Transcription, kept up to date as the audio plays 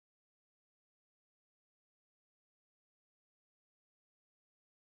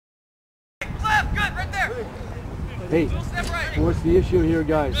Hey, what's the issue here,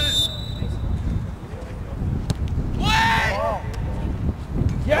 guys?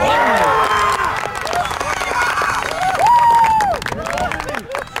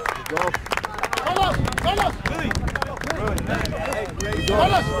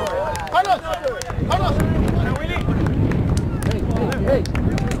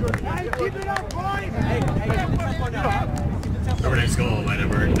 Our next goal by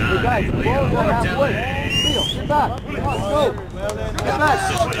number 9, Leo Martelli. Get back. Go. Get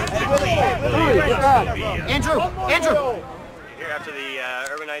back. Andrew. Here after the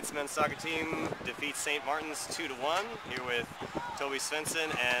Urban Knights men's soccer team defeats St. Martin's 2-1. Here with Toby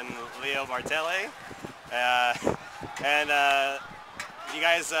Svensson and Leo Martelli. You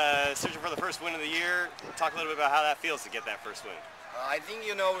guys searching for the first win of the year. Talk a little bit about how that feels to get that first win. I think,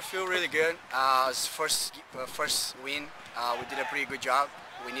 we feel really good. It's first win. We did a pretty good job.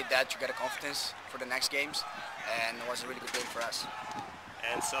 We need that to get a confidence for the next games, and it was a really good game for us.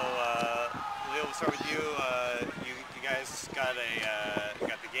 And so, Leo, we'll start with you. You guys got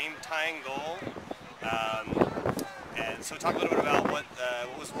the game-tying goal. And so, talk a little bit about what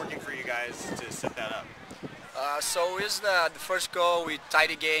was working for you guys to set that up. So it was the first goal. We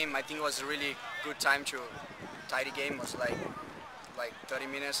tied the game. I think it was a really good time to tie the game. It was like 30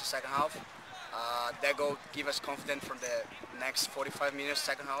 minutes, the second half. That goal gave us confidence for the next 45 minutes,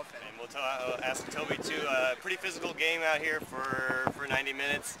 second half. And we'll ask Toby too. Pretty physical game out here for 90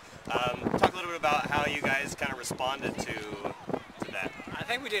 minutes. Talk a little bit about how you guys kind of responded to that. I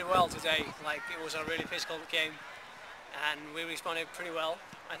think we did well today. It was a really physical game, and we responded pretty well.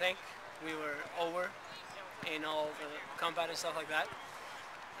 I think we were over in all the combat and stuff like that.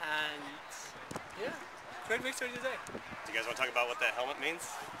 And yeah, great victory today. Do you guys want to talk about what the helmet means?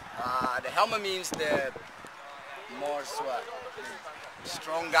 The helmet means the more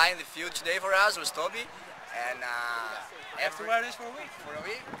strong guy in the field today for us was Toby, and I have to wear this for a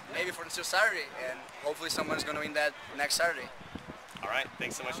week. Maybe for until Saturday, and hopefully someone's going to win that next Saturday. All right,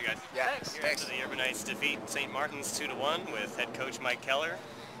 thanks so much, you guys. Yeah, thanks. The Urban Knights defeat St. Martin's 2-1 with head coach Mike Keller.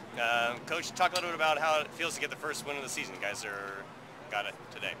 Coach, talk a little bit about how it feels to get the first win of the season. You guys got it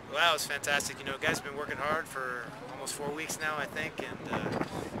today. Well, it was fantastic. Guys have been working hard for almost 4 weeks now, I think, and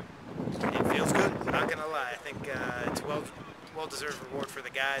it feels good. I'm not gonna lie. I think it's a well-deserved reward for the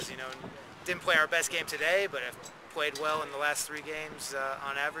guys. Didn't play our best game today, but have played well in the last 3 games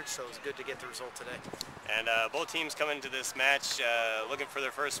on average, so it was good to get the result today. And both teams come into this match looking for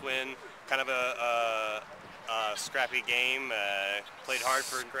their first win. Kind of a scrappy game. Played hard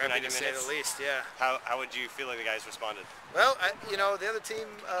for 90 minutes. To say the least, yeah. How would you feel like the guys responded? Well, the other team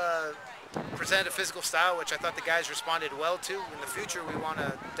presented a physical style, which I thought the guys responded well to. In the future, we want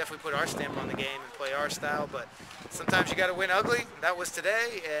to definitely put our stamp on the game and play our style, but sometimes you got to win ugly. That was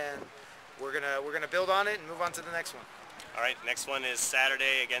today, and we're gonna build on it and move on to the next one. All right, next one is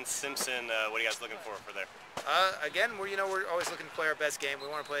Saturday against Simpson. What are you guys looking for there? Again, we're always looking to play our best game. We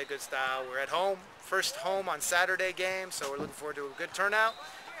want to play a good style. We're at home, first home on Saturday game, so we're looking forward to a good turnout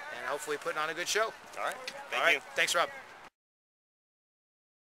and hopefully putting on a good show. All right, thank you. Thanks, Rob.